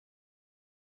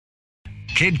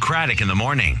Kid Kraddick in the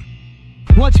morning.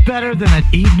 What's better than an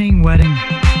evening wedding?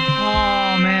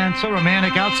 Oh, man, so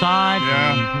romantic outside.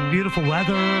 Yeah. Beautiful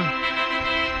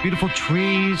weather, beautiful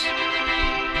trees,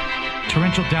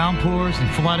 torrential downpours and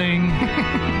flooding.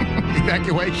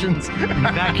 Evacuations.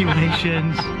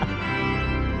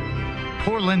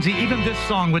 Poor Lindsay. Even this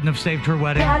song wouldn't have saved her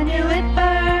wedding. I knew it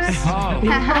first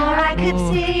before I could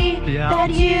see that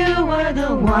you were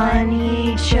the one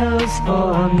he chose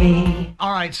for me.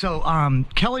 All right, so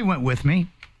Kelly went with me.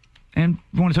 And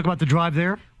you want to talk about the drive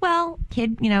there? Well,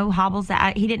 kid, hobbles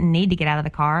out. He didn't need to get out of the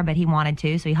car, but he wanted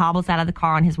to. So he hobbles out of the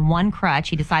car on his one crutch.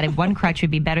 He decided one crutch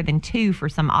would be better than two for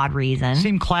some odd reason.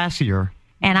 Seemed classier.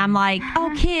 And I'm like,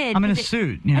 oh, kid. I'm in a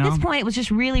suit, At this point, it was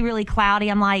just really, really cloudy.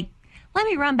 I'm like, let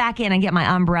me run back in and get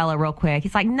my umbrella real quick.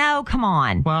 He's like, no, come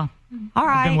on. Well, all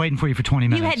right. I've been waiting for you for 20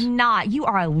 minutes. You had not. You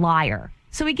are a liar.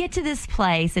 So we get to this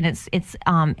place, and it's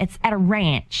at a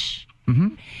ranch.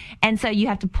 Mm-hmm. And so you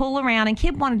have to pull around, and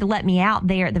Kid wanted to let me out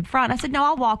there at the front. I said, no,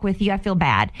 I'll walk with you. I feel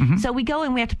bad. Mm-hmm. So we go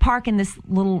and we have to park in this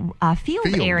little field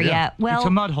area. Yeah. Well, it's a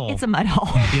mud hole. It's a mud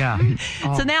hole. Yeah.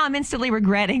 So now I'm instantly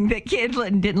regretting that Kid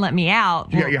didn't let me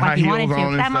out. You got your high he heels wanted to.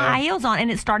 on and I have my stuff. high heels on,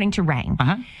 and it's starting to rain.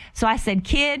 Uh-huh. So I said,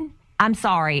 Kid, I'm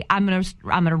sorry. I'm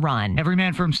gonna run. Every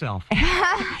man for himself.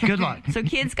 Good luck. So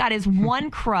Kid's got his one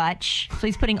crutch. So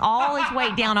he's putting all his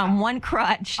weight down on one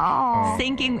crutch,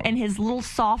 sinking in his little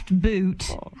soft boot.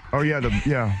 Oh, yeah.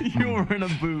 You were in a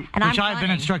boot. And Which I've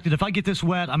been instructed, if I get this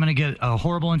wet, I'm going to get a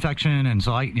horrible infection. And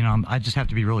so I just have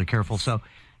to be really careful. So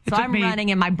it took I'm me running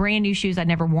in my brand new shoes I'd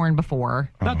never worn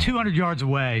before. about 200 yards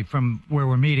away from where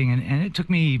we're meeting. And it took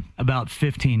me about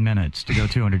 15 minutes to go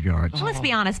 200 yards. Well, let's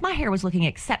be honest, my hair was looking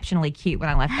exceptionally cute when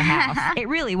I left the house. It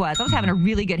really was. I was having a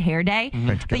really good hair day.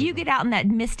 But you get out in that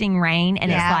misting rain,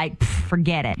 and it's like,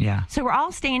 forget it. Yeah. So we're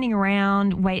all standing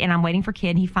around, and I'm waiting for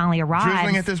Kid. He finally arrives.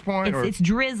 Drizzling at this point? It's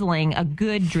drizzling, a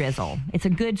good drizzle. It's a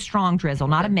good, strong drizzle,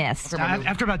 not a mist.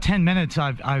 After about 10 minutes,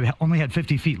 I only had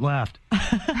 50 feet left.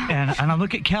 and I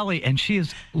look at Kelly, and she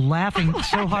is laughing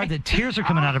so hard that tears are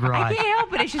coming out of her eyes. I can't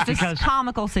help it. It's just a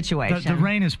comical situation. The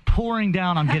rain is pouring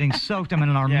down. I'm getting soaked. I'm in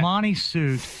an Armani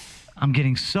suit. I'm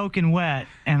getting soaking wet.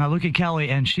 And I look at Kelly,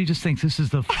 and she just thinks this is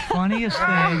the funniest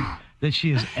thing that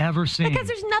she has ever seen. Because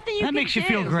there's nothing you that can makes do. you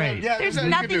feel great. Yeah, There's that's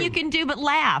nothing you you can do but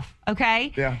laugh,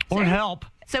 okay? Yeah. Or help.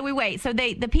 So we wait. So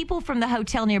the people from the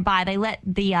hotel nearby, they let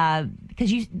the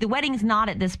the wedding's not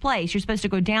at this place. You're supposed to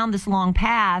go down this long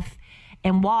path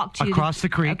and walk to across the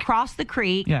creek. Across the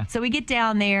creek. Yeah. So we get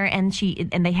down there, and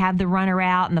they have the runner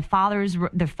out, and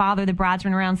the bride's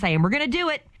running around saying, "We're gonna do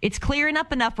it. It's clearing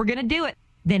up enough. We're gonna do it."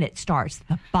 Then it starts.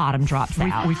 The bottom drops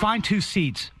out. We find two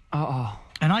seats.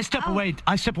 And I step away.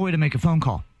 I step away to make a phone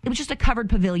call. It was just a covered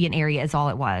pavilion area, is all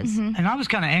it was. And I was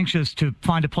kind of anxious to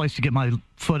find a place to get my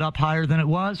foot up higher than it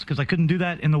was because I couldn't do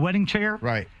that in the wedding chair.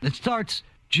 Right. It starts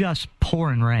just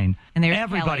pouring rain. And there's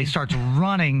everybody Kelly. starts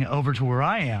running over to where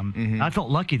I am. I felt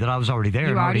lucky that I was already there.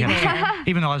 You were already there.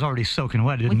 Even though I was already soaking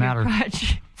wet, it didn't With your matter.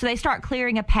 crutch. So they start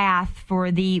clearing a path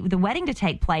for the wedding to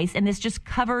take place, and this just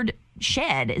covered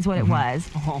shed is what it was.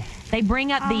 They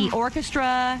bring up the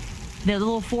orchestra, the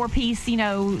little four-piece,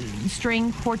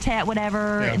 string quartet,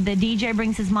 whatever. Yeah. The DJ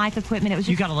brings his mic equipment. It was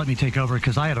You just got to let me take over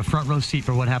because I had a front row seat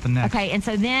for what happened next. okay. And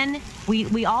so then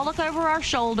we all look over our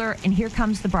shoulder, and here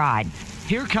comes the bride.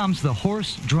 Here comes the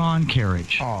horse-drawn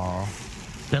carriage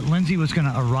that Lindsay was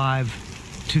going to arrive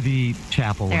to the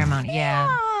chapel in. Ceremony, yeah.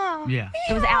 Yeah.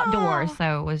 It was outdoors,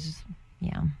 so it was,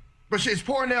 But it's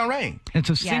pouring down rain. It's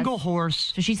a single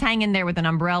horse. So she's hanging there with an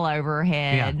umbrella over her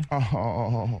head.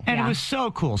 Oh. And it was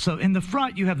so cool. So in the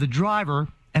front, you have the driver,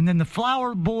 and then the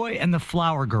flower boy and the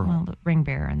flower girl. Well, the ring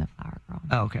bearer and the flower girl.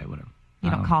 Oh, okay, whatever. You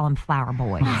don't call them flower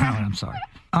boys. I'm sorry.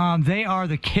 They are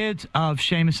the kids of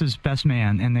Seamus's best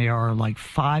man, and they are like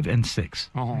 5 and 6.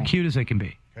 Cute as they can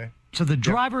be. Okay. So the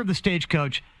driver of the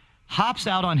stagecoach hops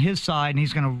out on his side, and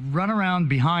he's going to run around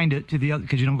behind it to the other,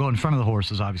 because you don't go in front of the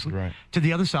horses, obviously, Right. to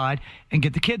the other side and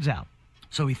get the kids out.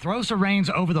 So he throws the reins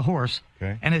over the horse,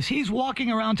 Okay. and as he's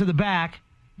walking around to the back,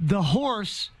 the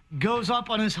horse goes up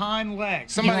on his hind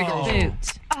legs. Somebody goes.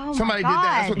 Boots. Oh, Somebody my did that.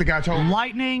 God. That's what the guy told me.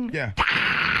 Lightning, Yeah.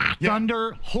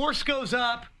 thunder, horse goes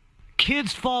up,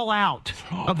 kids fall out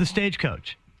of the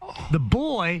stagecoach. The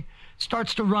boy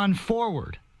starts to run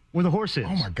forward where the horse is.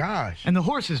 Oh, my gosh. And the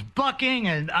horse is bucking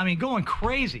and, going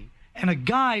crazy. And a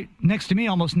guy next to me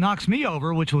almost knocks me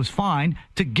over, which was fine,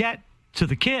 to get to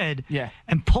the kid. Yeah.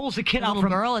 And pulls the kid The out little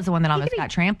from... girl is the one that almost got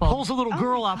trampled. Pulls a little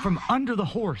girl out from under the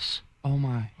horse. Oh,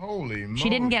 my. Holy moly. She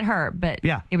didn't get hurt, but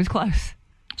Yeah. it was close.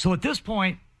 So at this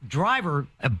point, driver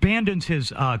abandons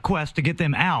his quest to get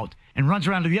them out and runs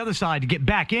around to the other side to get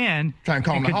back in Try and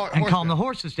calm the horse calm down. the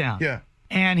horses down. Yeah.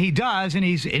 And he does, and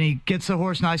he gets the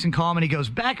horse nice and calm, and he goes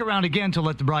back around again to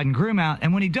let the bride and groom out.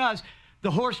 And when he does,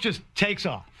 the horse just takes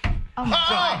off.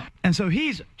 And so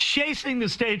he's chasing the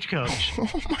stagecoach. Oh,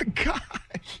 my God.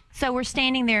 So we're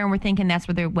standing there and we're thinking that's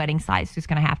where the wedding site's just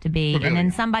going to have to be. Really? And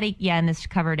then somebody, in this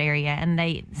covered area,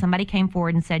 and somebody came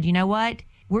forward and said, you know what?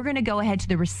 We're going to go ahead to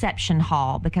the reception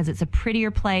hall because it's a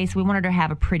prettier place. We wanted to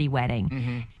have a pretty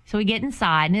wedding. So we get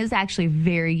inside, and it was actually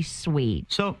very sweet.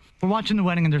 So we're watching the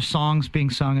wedding, and there's songs being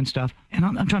sung and stuff. And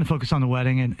I'm trying to focus on the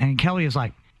wedding, and Kelly is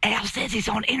like, Al says he's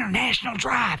on International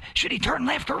Drive. Should he turn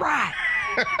left or right?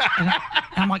 And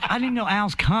I'm like, I didn't know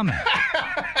Al's coming.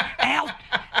 Al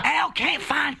can't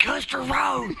find Custer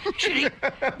Road.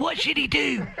 What should he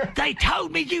do? They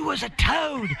told me you was a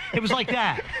toad. It was like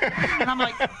that. And I'm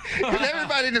like,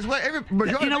 Everybody in this wedding,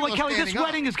 you know what, Kelly? This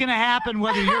wedding is going to happen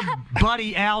whether your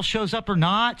buddy Al shows up or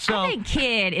not. So I think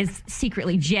Kid is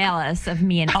secretly jealous of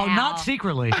me and Al. Oh, not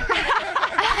secretly.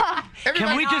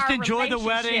 Can we just enjoy the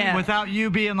wedding without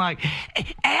you being like,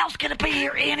 Al's going to be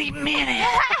here any minute.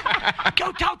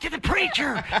 Go talk to the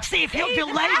preacher. See if he'll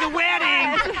delay the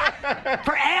wedding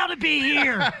for Al to be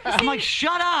here. I'm like,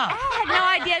 shut up. Al had no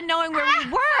idea knowing where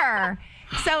we were.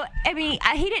 So, I mean,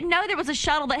 he didn't know there was a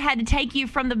shuttle that had to take you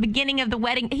from the beginning of the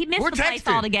wedding. He missed the place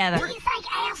altogether. Do you think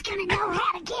Al's going to know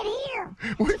how to get here?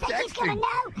 Do you think he's going to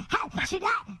know how?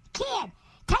 Kid,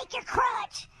 take your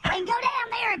crutch and go down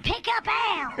there and pick up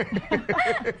Al.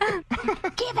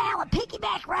 Give Al a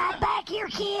piggyback ride back here,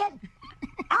 kid.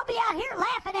 I'll be out here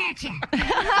laughing at you.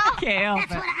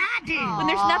 That's what I do. When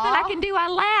there's nothing I can do, I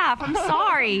laugh. I'm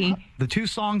sorry. The two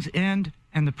songs end,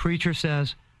 and the preacher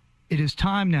says, it is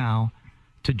time now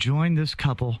to join this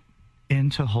couple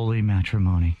into holy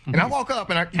matrimony. And I walk up,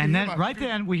 and then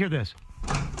then we hear this.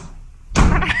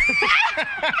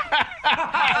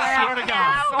 I swear to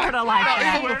God. Sort of like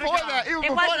that. Even before that,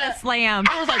 It wasn't a slam.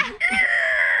 I was like,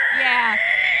 Yeah.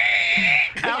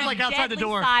 I was like outside the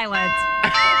door. Silent.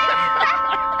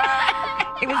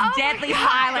 It was deadly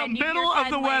silent. The middle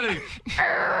of the wedding.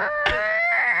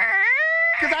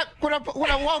 Because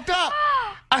when I walked up,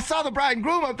 I saw the bride and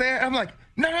groom up there, and I'm like,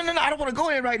 no, I don't want to go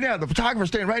in right now. The photographer's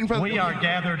standing right in front of me. We are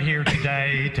gathered here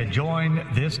today to join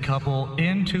this couple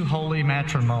into holy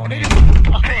matrimony.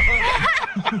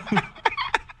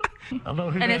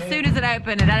 And as soon as it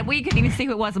opened, and we couldn't even see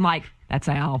who it was, I'm like, that's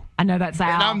Al. I know that's Al.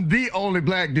 And I'm the only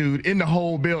black dude in the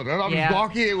whole building. I'm just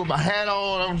walking in with my hat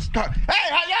on. I'm just talking,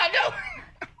 hey, how y'all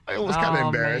doing? It was kind of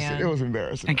embarrassing. Man. It was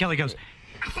embarrassing. And Kelly goes,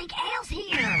 I think Al's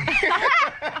here.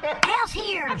 Al's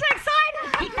here. I'm so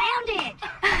excited. He found it.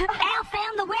 Al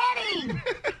found the wedding.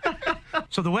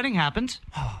 so the wedding happens,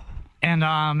 and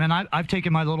I've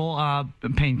taken my little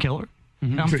painkiller.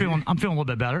 And I'm feeling a little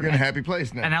bit better. You're in a happy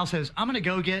place now. And Al says, I'm going to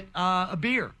go get a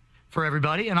beer for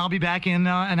everybody, and I'll be back in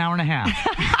an hour and a half.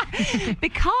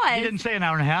 Because he didn't say an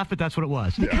hour and a half, but that's what it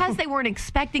was. Because they weren't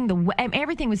expecting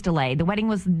everything was delayed. The wedding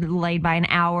was delayed by an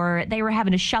hour. They were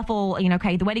having to shuffle.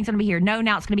 Okay, the wedding's going to be here. No,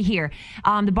 now it's going to be here.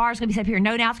 The bar's going to be set up here.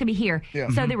 No, now it's going to be here. Yeah.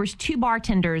 So there was 2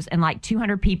 bartenders and like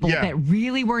 200 people that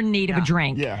really were in need of a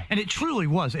drink. Yeah, and it truly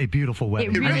was a beautiful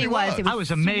wedding. It really was. It was I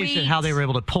was amazed at how they were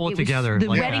able to pull it together. The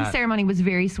wedding ceremony was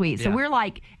very sweet. So we're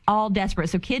like all desperate.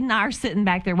 So Kid and I are sitting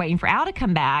back there waiting for Al to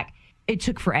come back. It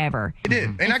took forever. It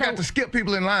did. And I got to skip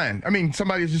people in line. I mean,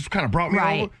 somebody just kind of brought me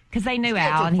over. Because they knew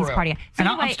Al and he's partying. So and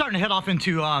anyway, I'm starting to head off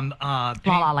into La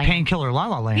La Land. Painkiller La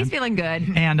La Land. He's feeling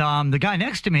good. And the guy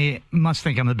next to me must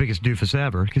think I'm the biggest doofus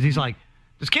ever because he's like,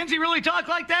 does Kenzie really talk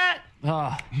like that?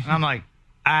 And I'm like,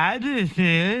 I do.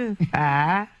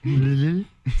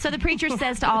 So the preacher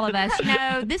says to all of us,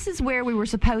 this is where we were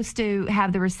supposed to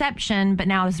have the reception, but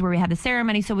now this is where we have the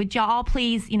ceremony. So would y'all all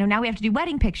please, now we have to do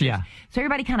wedding pictures. Yeah. So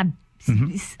everybody kind of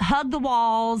hug the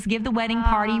walls, give the wedding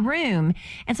party room.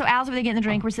 And so Al's over there getting the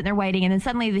drink. We're sitting there waiting. And then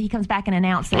suddenly he comes back and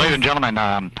announces. Ladies and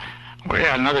gentlemen, we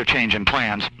had another change in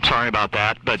plans. Sorry about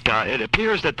that. But it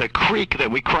appears that the creek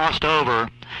that we crossed over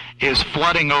is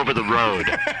flooding over the road.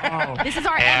 This is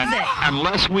our exit.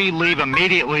 Unless we leave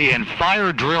immediately in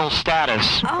fire drill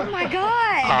status. Oh, my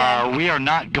God. We are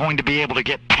not going to be able to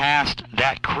get past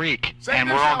that creek. And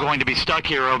we're all going to be stuck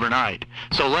here overnight.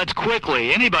 So let's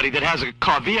quickly, anybody that has a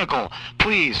vehicle,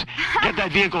 please get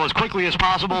that vehicle as quickly as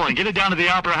possible and get it down to the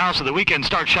Opera House so that we can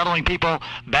start shuttling people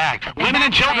back. Women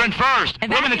and children first.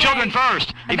 Women and children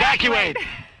first. Evacuate.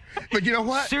 But you know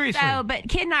what? Seriously. But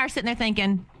Kid and I are sitting there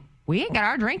thinking, we ain't got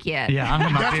our drink yet. Yeah,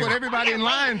 that's what everybody in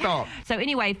line thought. So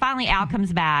anyway, finally Al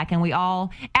comes back, and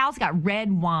Al's got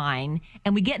red wine,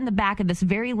 and we get in the back of this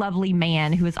very lovely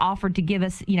man who has offered to give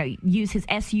us, use his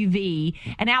SUV,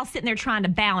 and Al's sitting there trying to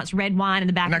balance red wine in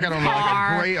the back of the car. And I got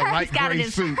on like a light He's got gray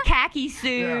his suit. Khaki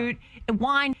suit.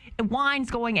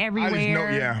 wine's going everywhere. I just know,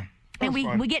 yeah. And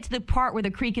we get to the part where the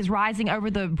creek is rising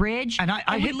over the bridge, and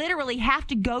we literally have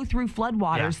to go through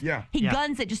floodwaters. Yeah. He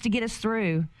guns it just to get us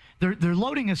through. They're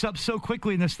loading us up so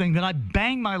quickly in this thing that I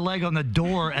bang my leg on the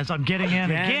door as I'm getting in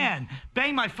again.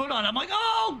 Bang my foot on it. I'm like,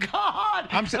 oh, God.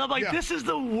 I'm like, this is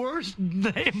the worst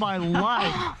day of my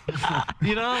life.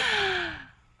 You know?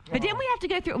 But then we have to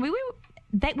go through. We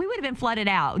would have been flooded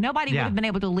out. Nobody would have been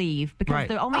able to leave because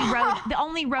the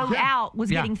only road out was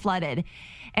getting flooded.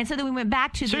 And so then we went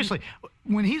back to Seriously,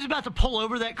 when he's about to pull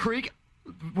over that creek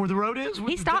where the road is,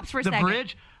 he stops for a second. The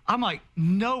bridge, I'm like,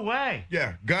 no way.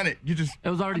 Yeah, gun it. It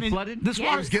was already flooded? This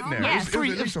water's getting there. Yes.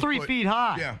 It's 3 feet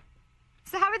high. Yeah.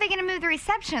 So how are they going to move the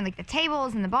reception, like the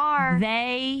tables and the bar?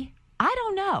 I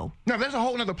don't know. No, there's a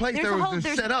whole other place that was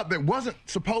set up that wasn't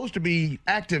supposed to be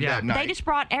active that night. They just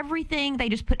brought everything. They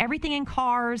just put everything in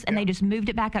cars, and they just moved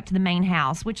it back up to the main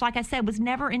house, which, like I said, was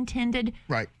never intended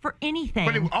for anything.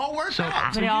 But it all worked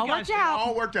out. But it all worked out. It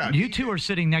all worked out. You two are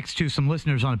sitting next to some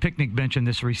listeners on a picnic bench in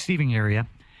this receiving area,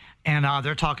 and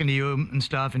they're talking to you and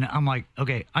stuff, and I'm like,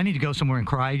 okay, I need to go somewhere and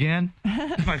cry again.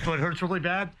 My foot hurts really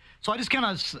bad. So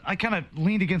I kind of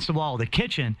leaned against the wall of the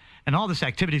kitchen, and all this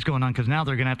activity's going on because now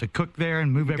they're going to have to cook there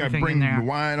and move everything in there. Bring the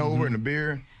wine over and the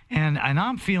beer. And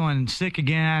I'm feeling sick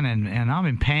again, and I'm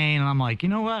in pain, and I'm like, you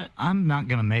know what? I'm not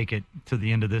going to make it to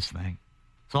the end of this thing.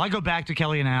 So I go back to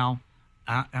Kelly and Al,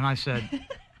 and I said,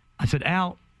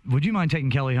 Al, would you mind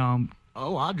taking Kelly home?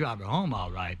 Oh, I'll drive her home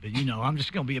all right, but, I'm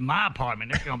just going to be in my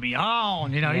apartment. They're going to be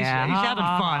on. He's having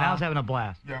fun. Al's having a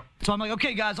blast. Yeah. So I'm like,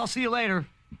 okay, guys, I'll see you later.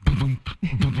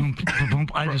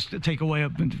 I just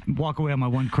walk away on my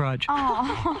one crutch.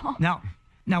 Now,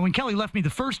 when Kelly left me the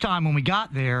first time when we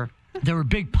got there were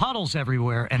big puddles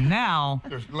everywhere, and now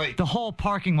the whole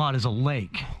parking lot is a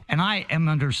lake. And I am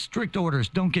under strict orders,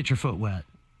 don't get your foot wet.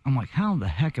 I'm like, how the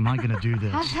heck am I going to do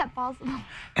this? How's that possible?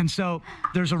 And so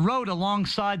there's a road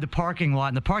alongside the parking lot,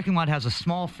 and the parking lot has a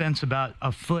small fence about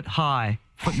a foot high,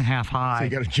 1.5 feet high. So you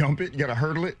got to jump it, you got to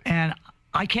hurdle it. And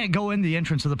I can't go in the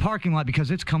entrance of the parking lot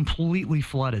because it's completely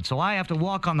flooded. So I have to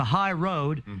walk on the high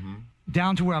road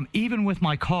down to where I'm even with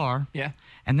my car. Yeah.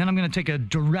 And then I'm going to take a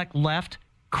direct left,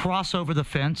 cross over the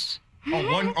fence. On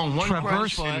one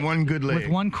crutch and one good leg. With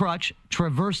one crutch,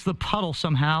 traverse the puddle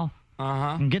somehow,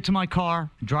 and get to my car,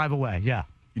 drive away. Yeah.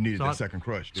 You needed that second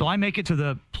crutch. So I make it to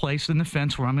the place in the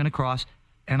fence where I'm going to cross,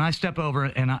 and I step over,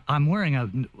 and I'm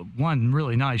wearing one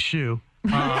really nice shoe.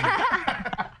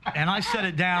 And I set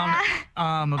it down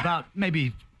about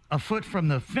maybe a foot from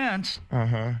the fence.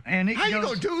 And how you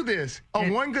gonna do this?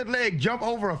 On one good leg, jump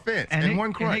over a fence and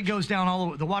one crutch. And it goes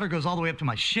down the water goes all the way up to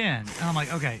my shin. And I'm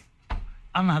like, okay, I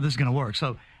don't know how this is gonna work.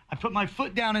 So I put my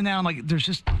foot down and I'm like,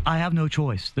 I have no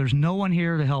choice. There's no one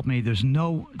here to help me. There's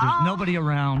nobody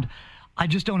around. I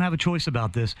just don't have a choice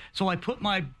about this. So I put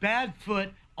my bad foot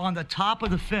on the top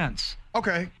of the fence.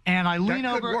 Okay. And I lean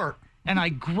over and I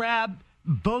grab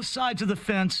both sides of the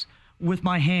fence with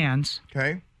my hands.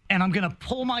 Okay. And I'm going to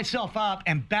pull myself up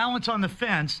and balance on the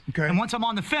fence. Okay. And once I'm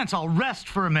on the fence, I'll rest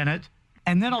for a minute,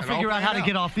 and then I'll figure out how to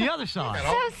get off the other side.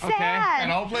 So sad.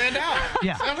 And all planned out.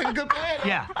 Yeah. Sounds like a good plan.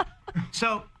 Yeah.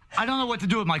 So I don't know what to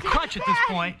do with my crutch at this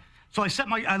point. So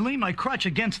I lean my crutch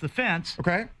against the fence.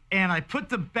 Okay. And I put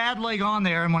the bad leg on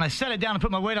there, and when I set it down and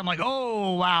put my weight, I'm like,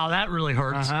 oh, wow, that really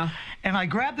hurts. And I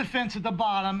grab the fence at the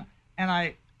bottom, and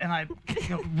I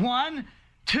 1,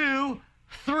 2,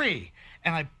 3.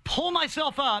 And I pull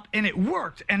myself up, and it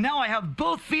worked. And now I have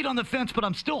both feet on the fence, but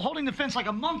I'm still holding the fence like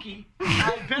a monkey.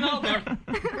 I've been over.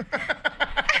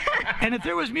 And if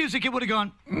there was music, it would have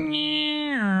gone,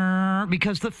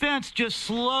 because the fence just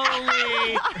slowly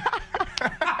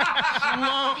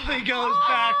goes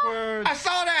backwards. I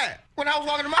saw that when I was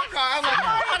walking to my car. I was like,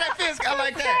 oh, that fence got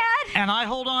like that. And I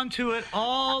hold on to it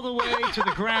all the way to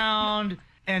the ground.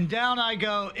 And down I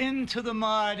go into the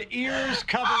mud, ears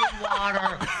covered in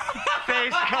water,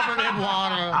 face covered in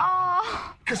water.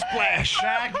 Splash.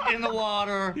 Back in the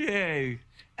water. Yay.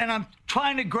 And I'm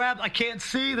trying to grab, I can't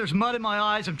see, there's mud in my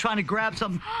eyes. I'm trying to grab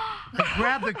something. I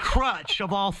grab the crutch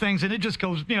of all things, and it just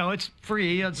goes, it's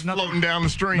free. It's nothing, floating down the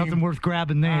stream. Nothing worth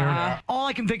grabbing there. All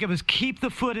I can think of is keep the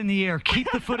foot in the air,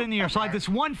 keep the foot in the air. So I have this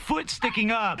one foot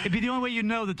sticking up. It'd be the only way you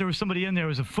know that there was somebody in there,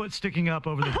 was a foot sticking up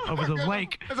over the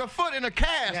lake. There's a foot in a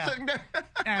cast sitting there.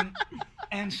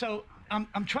 And so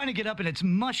I'm trying to get up, and it's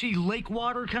mushy lake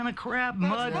water kind of crap,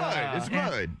 mud. It's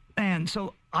mud. And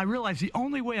so I realized the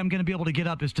only way I'm going to be able to get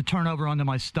up is to turn over onto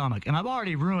my stomach. And I've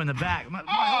already ruined the back. No.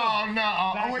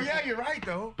 Well, yeah, you're right,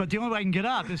 though. But the only way I can get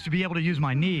up is to be able to use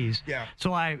my knees. Yeah.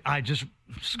 So I just,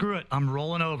 screw it, I'm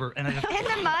rolling over. And I just, in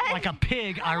the mud? like a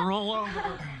pig, I roll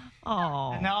over.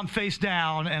 Oh. And now I'm face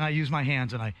down, and I use my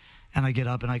hands, and And I get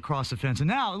up and I cross the fence. And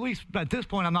now, at least at this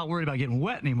point, I'm not worried about getting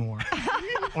wet anymore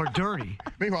or dirty.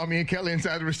 Meanwhile, me and Kelly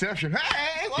inside the reception.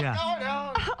 Hey, what's going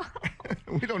on?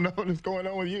 We don't know what's going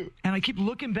on with you. And I keep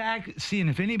looking back, seeing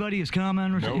if anybody is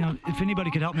coming or if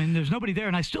anybody could help me. And there's nobody there.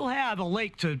 And I still have a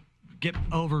lake to get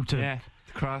over to. Yeah,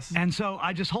 to cross. And so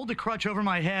I just hold the crutch over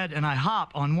my head and I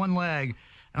hop on one leg.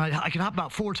 And I can hop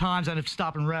about 4 times. I'd have to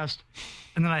stop and rest.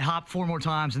 And then I hop 4 more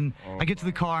times. And I get to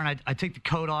the car and I take the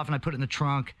coat off and I put it in the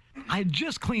trunk. I had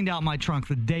just cleaned out my trunk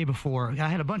the day before. I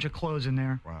had a bunch of clothes in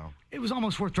there. Wow. It was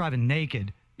almost worth driving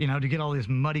naked, to get all this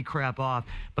muddy crap off.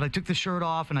 But I took the shirt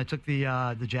off and I took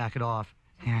the jacket off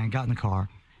and got in the car.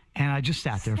 And I just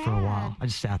sat there for a while. I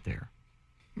just sat there.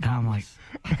 And I'm like,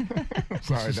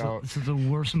 sorry, dog. This is the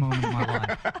worst moment of my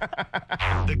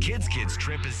life. The Kids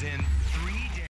Trip is in 3,